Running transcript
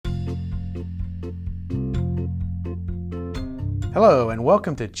Hello and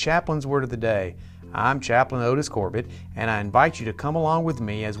welcome to Chaplain's Word of the Day. I'm Chaplain Otis Corbett and I invite you to come along with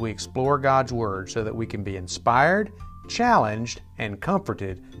me as we explore God's Word so that we can be inspired, challenged, and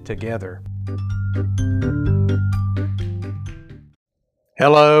comforted together.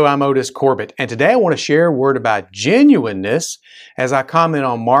 Hello, I'm Otis Corbett and today I want to share a word about genuineness as I comment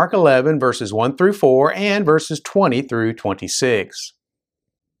on Mark 11 verses 1 through 4 and verses 20 through 26.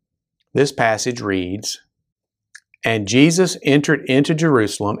 This passage reads, "And Jesus entered into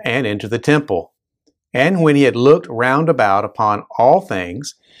Jerusalem and into the temple. And when he had looked round about upon all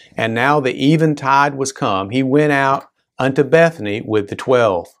things, and now the eventide was come, he went out unto Bethany with the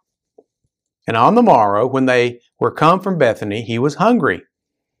 12. And on the morrow, when they were come from Bethany, he was hungry.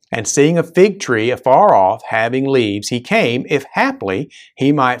 And seeing a fig tree afar off, having leaves, he came, if haply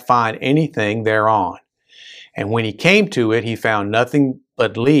he might find anything thereon. And when he came to it, he found nothing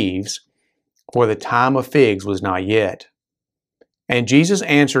but leaves, for the time of figs was not yet. And Jesus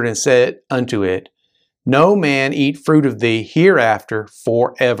answered and said unto it, No man eat fruit of thee hereafter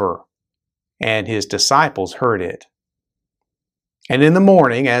forever. And his disciples heard it. And in the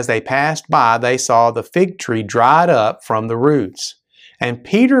morning, as they passed by, they saw the fig tree dried up from the roots. And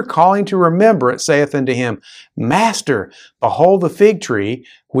Peter, calling to remembrance, saith unto him, Master, behold, the fig tree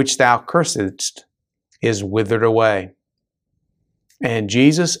which thou cursedst is withered away. And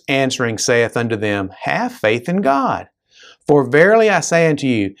Jesus answering saith unto them, Have faith in God. For verily I say unto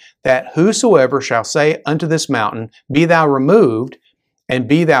you, that whosoever shall say unto this mountain, Be thou removed, and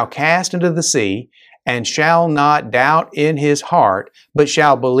be thou cast into the sea, and shall not doubt in his heart, but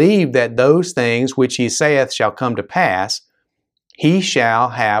shall believe that those things which he saith shall come to pass, he shall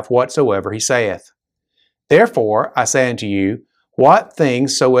have whatsoever he saith. Therefore I say unto you, what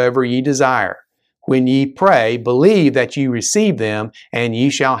things soever ye desire, when ye pray, believe that ye receive them, and ye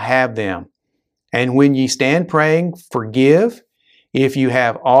shall have them. And when ye stand praying, forgive, if you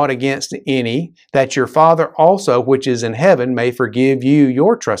have aught against any, that your Father also which is in heaven may forgive you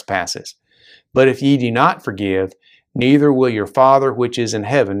your trespasses. But if ye do not forgive, neither will your Father which is in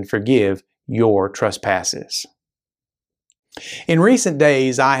heaven forgive your trespasses." In recent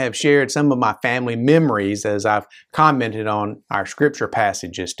days, I have shared some of my family memories as I've commented on our scripture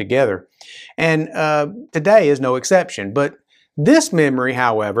passages together. And today is no exception. But this memory,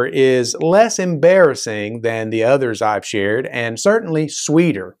 however, is less embarrassing than the others I've shared and certainly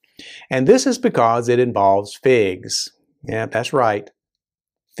sweeter. And this is because it involves figs. Yeah, that's right.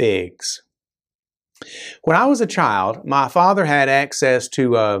 Figs. When I was a child, my father had access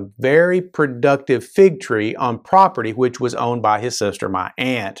to a very productive fig tree on property which was owned by his sister, my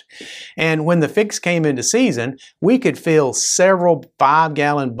aunt. And when the figs came into season, we could fill several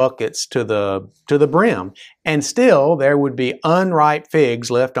 5-gallon buckets to the brim, and still there would be unripe figs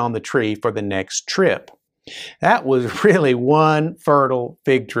left on the tree for the next trip. That was really one fertile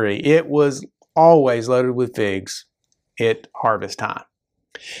fig tree. It was always loaded with figs at harvest time.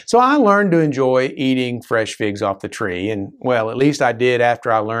 So I learned to enjoy eating fresh figs off the tree, and well, at least I did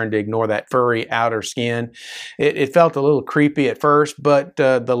after I learned to ignore that furry outer skin. It felt a little creepy at first, but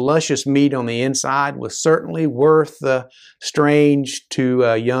the luscious meat on the inside was certainly worth the strange to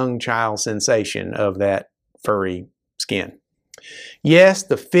a young child sensation of that furry skin. Yes,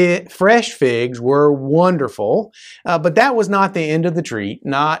 the fresh figs were wonderful, but that was not the end of the treat,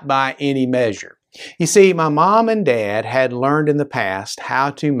 not by any measure. You see, my mom and dad had learned in the past how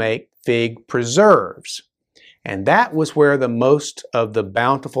to make fig preserves, and that was where the most of the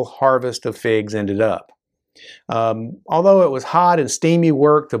bountiful harvest of figs ended up. Although it was hot and steamy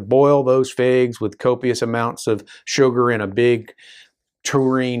work to boil those figs with copious amounts of sugar in a big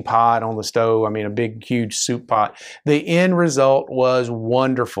tureen pot on the stove, a big huge soup pot, the end result was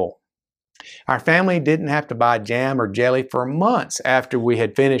wonderful. Our family didn't have to buy jam or jelly for months after we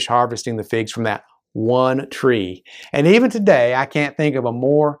had finished harvesting the figs from that one tree. And even today, I can't think of a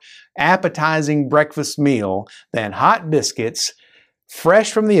more appetizing breakfast meal than hot biscuits,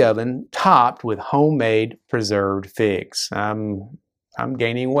 fresh from the oven, topped with homemade preserved figs. I'm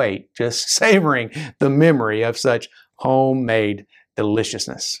gaining weight just savoring the memory of such homemade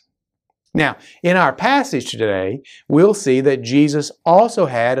deliciousness. Now, in our passage today, we'll see that Jesus also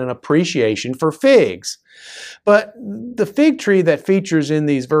had an appreciation for figs. But the fig tree that features in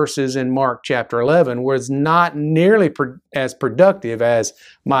these verses in Mark chapter 11 was not nearly as productive as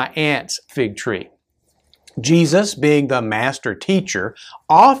my aunt's fig tree. Jesus, being the master teacher,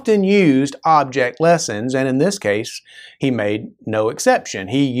 often used object lessons, and in this case, he made no exception.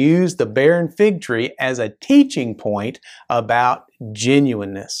 He used the barren fig tree as a teaching point about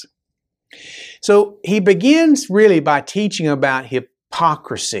genuineness. So he begins really by teaching about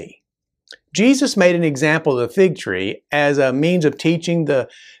hypocrisy. Jesus made an example of the fig tree as a means of teaching the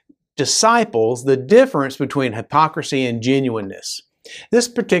disciples the difference between hypocrisy and genuineness. This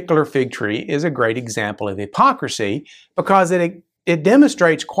particular fig tree is a great example of hypocrisy because it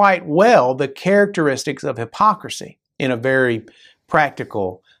demonstrates quite well the characteristics of hypocrisy in a very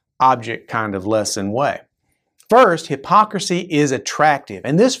practical, object kind of lesson way. First, hypocrisy is attractive,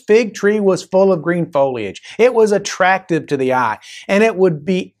 and this fig tree was full of green foliage. It was attractive to the eye, and it would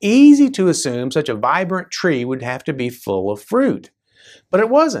be easy to assume such a vibrant tree would have to be full of fruit. But it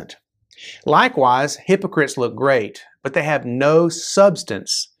wasn't. Likewise, hypocrites look great, but they have no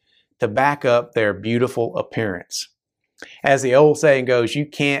substance to back up their beautiful appearance. As the old saying goes, you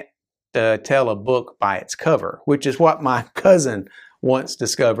can't tell a book by its cover, which is what my cousin once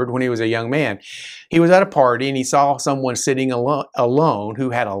discovered when he was a young man. He was at a party and he saw someone sitting alone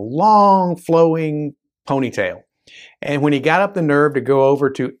who had a long flowing ponytail. And when he got up the nerve to go over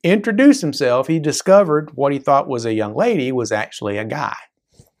to introduce himself, he discovered what he thought was a young lady was actually a guy.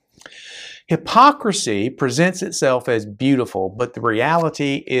 Hypocrisy presents itself as beautiful, but the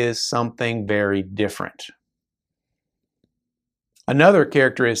reality is something very different. Another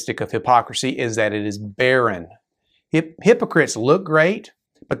characteristic of hypocrisy is that it is barren. Hypocrites look great,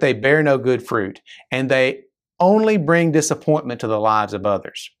 but they bear no good fruit, and they only bring disappointment to the lives of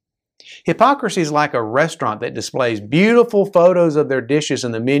others. Hypocrisy is like a restaurant that displays beautiful photos of their dishes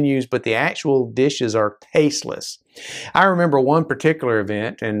in the menus, but the actual dishes are tasteless. I remember one particular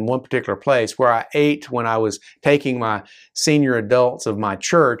event in one particular place where I ate when I was taking my senior adults of my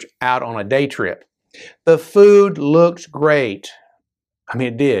church out on a day trip. The food looked great. I mean,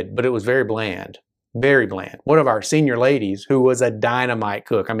 it did, but it was very bland. Very bland. One of our senior ladies who was a dynamite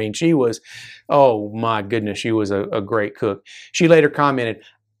cook. I mean, she was, oh my goodness, she was a great cook. She later commented,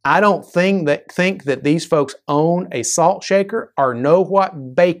 I don't think that these folks own a salt shaker or know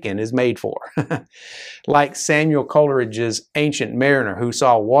what bacon is made for. Like Samuel Coleridge's Ancient Mariner, who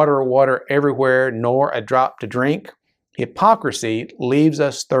saw water everywhere, nor a drop to drink. Hypocrisy leaves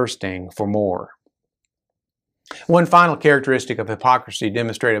us thirsting for more. One final characteristic of hypocrisy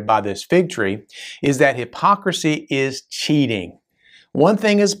demonstrated by this fig tree is that hypocrisy is cheating. One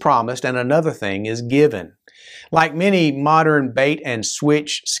thing is promised and another thing is given. Like many modern bait and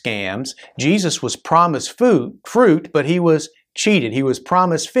switch scams, Jesus was promised fruit, but he was cheated. He was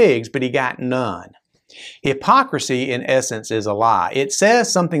promised figs, but he got none. Hypocrisy, in essence, is a lie. It says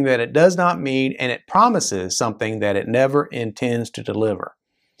something that it does not mean, and it promises something that it never intends to deliver.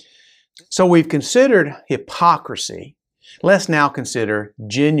 So we've considered hypocrisy. Let's now consider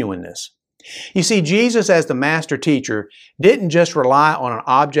genuineness. You see, Jesus as the master teacher didn't just rely on an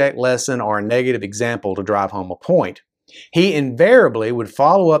object lesson or a negative example to drive home a point. He invariably would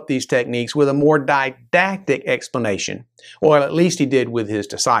follow up these techniques with a more didactic explanation, or at least he did with his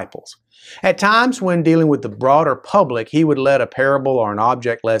disciples. At times when dealing with the broader public, he would let a parable or an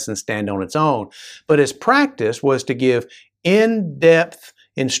object lesson stand on its own, but his practice was to give in-depth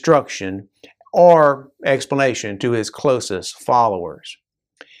instruction or explanation to his closest followers.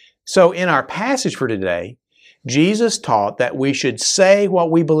 So in our passage for today, Jesus taught that we should say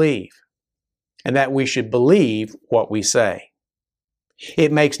what we believe and that we should believe what we say.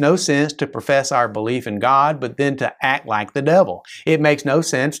 It makes no sense to profess our belief in God but then to act like the devil. It makes no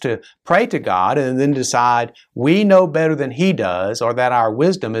sense to pray to God and then decide we know better than He does or that our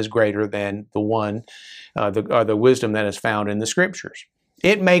wisdom is greater than the wisdom that is found in the Scriptures.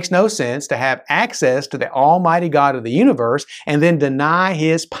 It makes no sense to have access to the Almighty God of the universe and then deny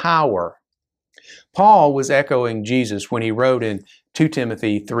His power. Paul was echoing Jesus when he wrote in 2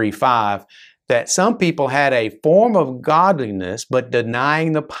 Timothy 3:5 that some people had a form of godliness but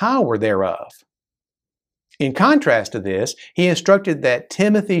denying the power thereof. In contrast to this, he instructed that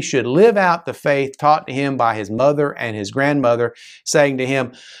Timothy should live out the faith taught to him by his mother and his grandmother, saying to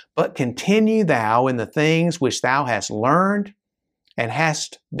him, "But continue thou in the things which thou hast learned and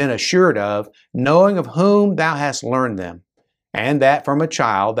hast been assured of, knowing of whom thou hast learned them, and that from a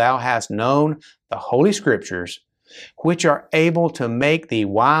child thou hast known the Holy Scriptures, which are able to make thee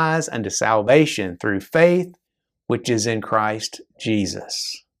wise unto salvation through faith which is in Christ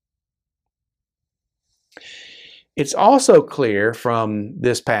Jesus." It's also clear from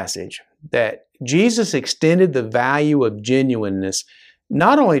this passage that Jesus extended the value of genuineness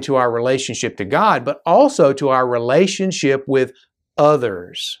not only to our relationship to God, but also to our relationship with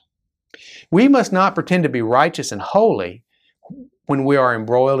others. We must not pretend to be righteous and holy when we are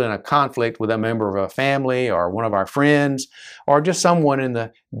embroiled in a conflict with a member of a family or one of our friends or just someone in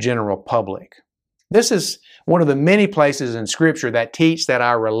the general public. This is one of the many places in Scripture that teach that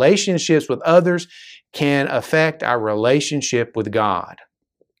our relationships with others can affect our relationship with God.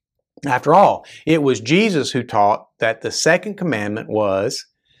 After all, it was Jesus who taught that the second commandment was,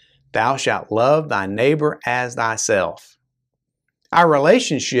 "Thou shalt love thy neighbor as thyself." Our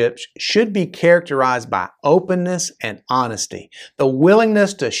relationships should be characterized by openness and honesty, the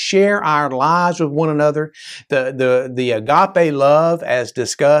willingness to share our lives with one another, the agape love as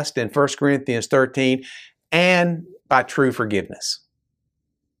discussed in 1 Corinthians 13, and by true forgiveness.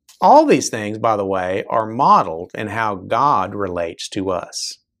 All these things, by the way, are modeled in how God relates to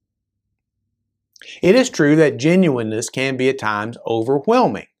us. It is true that genuineness can be at times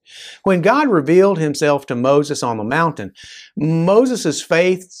overwhelming. When God revealed himself to Moses on the mountain, Moses'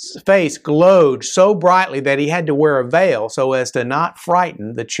 face glowed so brightly that he had to wear a veil so as to not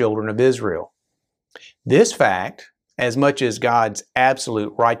frighten the children of Israel. This fact, as much as God's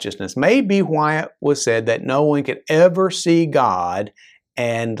absolute righteousness, may be why it was said that no one could ever see God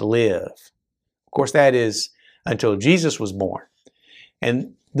and live. Of course, that is until Jesus was born.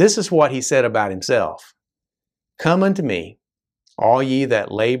 And this is what he said about himself. "Come unto me, all ye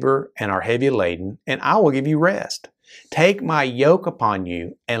that labor and are heavy laden, and I will give you rest. Take my yoke upon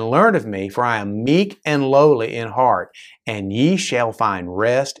you, and learn of me, for I am meek and lowly in heart, and ye shall find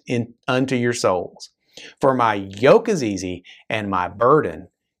rest unto your souls. For my yoke is easy, and my burden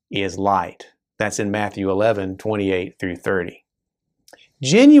is light." That's in Matthew 11, 28 through 30.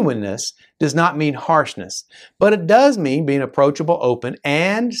 Genuineness does not mean harshness, but it does mean being approachable, open,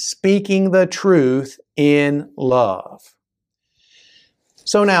 and speaking the truth in love.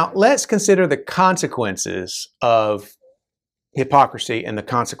 So now let's consider the consequences of hypocrisy and the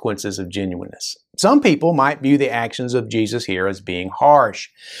consequences of genuineness. Some people might view the actions of Jesus here as being harsh.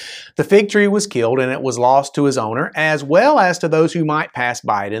 The fig tree was killed and it was lost to his owner, as well as to those who might pass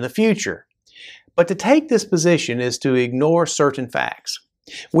by it in the future. But to take this position is to ignore certain facts.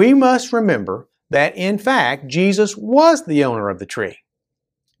 We must remember that in fact Jesus was the owner of the tree.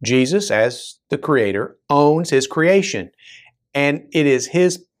 Jesus, as the Creator, owns his creation, and it is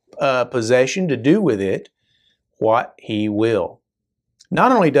his possession to do with it what he will.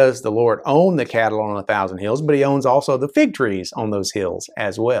 Not only does the Lord own the cattle on 1,000 hills, but he owns also the fig trees on those hills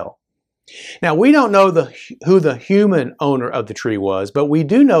as well. Now, we don't know who the human owner of the tree was, but we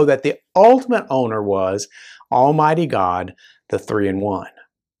do know that the ultimate owner was Almighty God, the Three-in-One.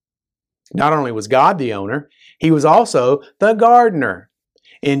 Not only was God the owner, he was also the gardener.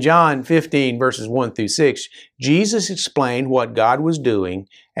 In John 15, verses 1 through 6, Jesus explained what God was doing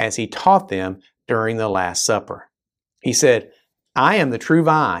as he taught them during the Last Supper. He said, "I am the true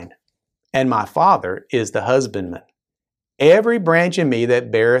vine, and my Father is the husbandman. Every branch in me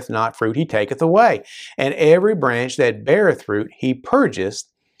that beareth not fruit he taketh away, and every branch that beareth fruit he purgeth,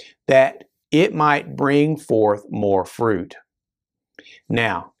 that it might bring forth more fruit.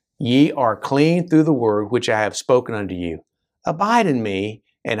 Now ye are clean through the word which I have spoken unto you. Abide in me,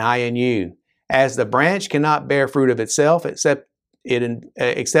 and I in you. As the branch cannot bear fruit of itself, except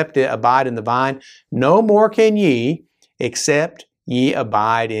it abide in the vine, no more can ye, except ye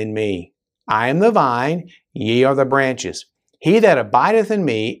abide in me. I am the vine, ye are the branches. He that abideth in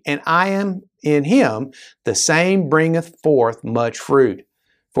me, and I am in him, the same bringeth forth much fruit.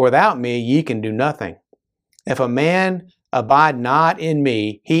 For without me ye can do nothing. If a man abide not in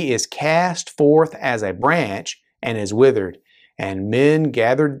me, he is cast forth as a branch, and is withered. And men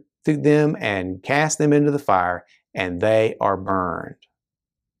gather them and cast them into the fire, and they are burned."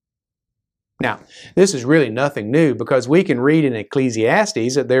 Now, this is really nothing new, because we can read in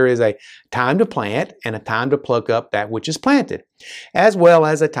Ecclesiastes that there is a time to plant and a time to pluck up that which is planted, as well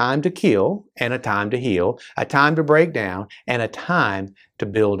as a time to kill and a time to heal, a time to break down and a time to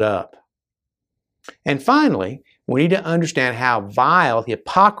build up. And finally, we need to understand how vile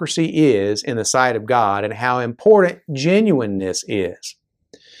hypocrisy is in the sight of God and how important genuineness is.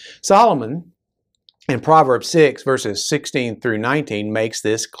 Solomon, in Proverbs 6, verses 16 through 19, makes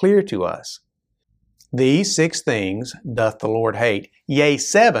this clear to us. "These 6 things doth the Lord hate, yea,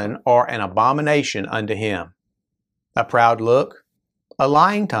 7 are an abomination unto him: a proud look, a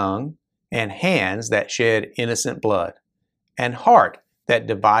lying tongue, and hands that shed innocent blood, and heart that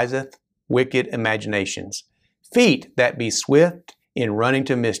deviseth wicked imaginations, feet that be swift in running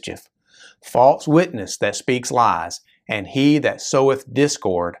to mischief, false witness that speaks lies, and he that soweth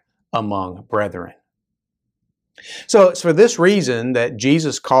discord among brethren." So it's for this reason that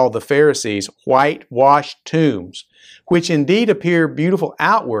Jesus called the Pharisees whitewashed tombs, which indeed appear beautiful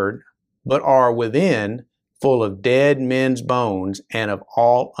outward, but are within full of dead men's bones and of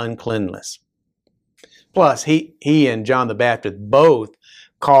all uncleanness. Plus, he and John the Baptist both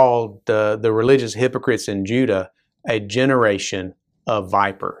called the religious hypocrites in Judah a generation of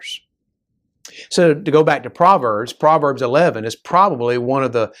vipers. So to go back to Proverbs, Proverbs 11 is probably one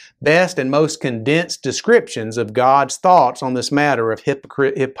of the best and most condensed descriptions of God's thoughts on this matter of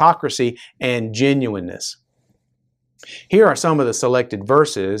hypocrisy and genuineness. Here are some of the selected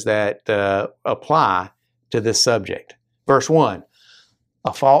verses that apply to this subject. Verse 1,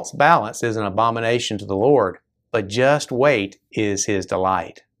 a false balance is an abomination to the Lord, but just weight is His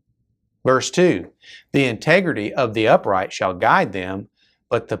delight. Verse 2, the integrity of the upright shall guide them,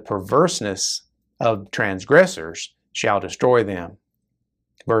 but the perverseness of transgressors shall destroy them.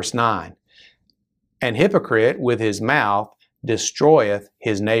 Verse 9, an hypocrite with his mouth destroyeth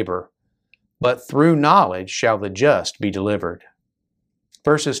his neighbor, but through knowledge shall the just be delivered.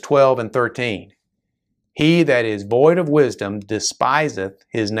 Verses 12 and 13, he that is void of wisdom despiseth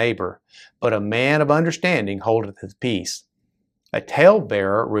his neighbor, but a man of understanding holdeth his peace. A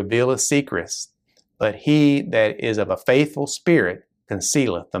talebearer revealeth secrets, but he that is of a faithful spirit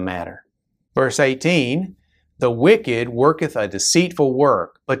concealeth the matter. Verse 18, the wicked worketh a deceitful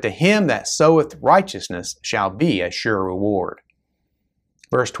work, but to him that soweth righteousness shall be a sure reward.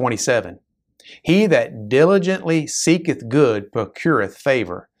 Verse 27, he that diligently seeketh good procureth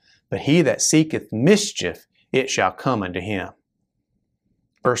favor, but he that seeketh mischief, it shall come unto him.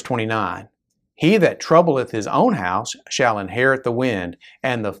 Verse 29, he that troubleth his own house shall inherit the wind,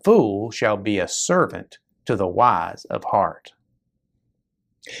 and the fool shall be a servant to the wise of heart.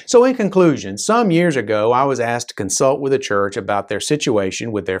 So in conclusion, some years ago, I was asked to consult with a church about their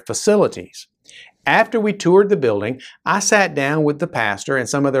situation with their facilities. After we toured the building, I sat down with the pastor and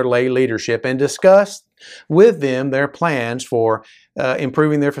some of their lay leadership and discussed with them their plans for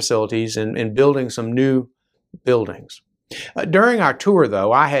improving their facilities and building some new buildings. During our tour,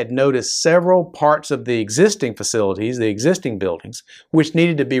 though, I had noticed several parts of the existing facilities, the existing buildings, which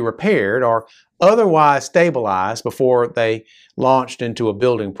needed to be repaired or otherwise stabilized before they launched into a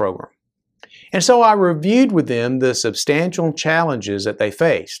building program. And so I reviewed with them the substantial challenges that they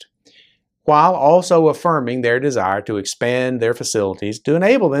faced, while also affirming their desire to expand their facilities to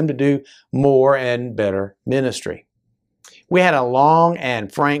enable them to do more and better ministry. We had a long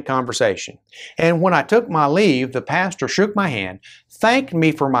and frank conversation, and when I took my leave, the pastor shook my hand, thanked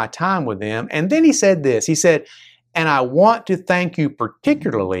me for my time with them, and then he said this. He said, and I want to thank you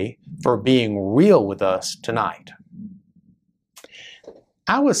particularly for being real with us tonight.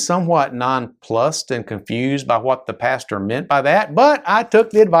 I was somewhat nonplussed and confused by what the pastor meant by that, but I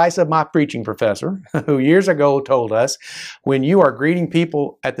took the advice of my preaching professor, who years ago told us, when you are greeting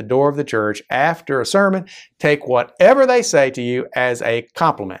people at the door of the church after a sermon, take whatever they say to you as a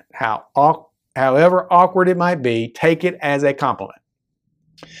compliment. However awkward it might be, take it as a compliment.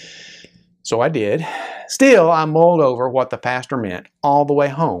 So I did. Still, I mulled over what the pastor meant all the way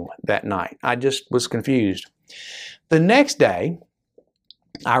home that night. I just was confused. The next day,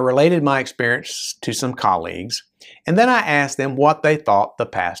 I related my experience to some colleagues, and then I asked them what they thought the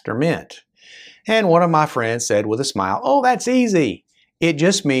pastor meant. And one of my friends said with a smile, "Oh, that's easy. It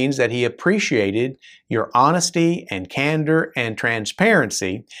just means that he appreciated your honesty and candor and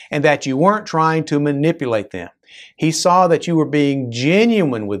transparency, and that you weren't trying to manipulate them. He saw that you were being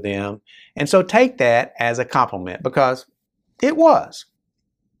genuine with them, and so take that as a compliment," because it was.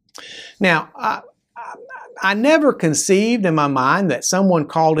 Now, I never conceived in my mind that someone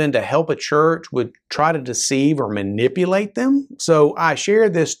called in to help a church would try to deceive or manipulate them. So I share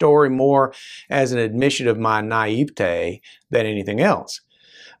this story more as an admission of my naivete than anything else.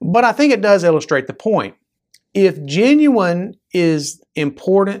 But I think it does illustrate the point. If genuine is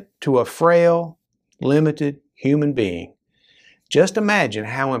important to a frail, limited human being, just imagine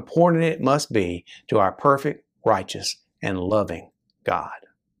how important it must be to our perfect, righteous, and loving God.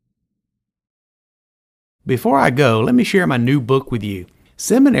 Before I go, let me share my new book with you.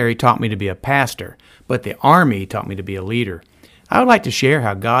 Seminary taught me to be a pastor, but the Army taught me to be a leader. I would like to share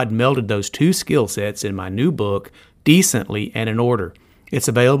how God melded those two skill sets in my new book, Decently and in Order. It's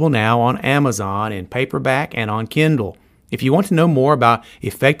available now on Amazon in paperback and on Kindle. If you want to know more about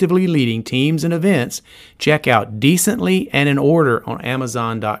effectively leading teams and events, check out Decently and in Order on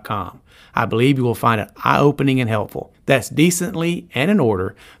Amazon.com. I believe you will find it eye-opening and helpful. That's Decently and in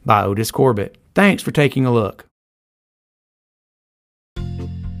Order by Otis Corbett. Thanks for taking a look.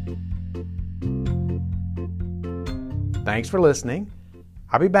 Thanks for listening.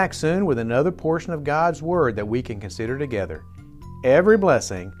 I'll be back soon with another portion of God's Word that we can consider together. Every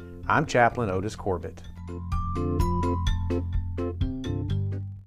blessing. I'm Chaplain Otis Corbett.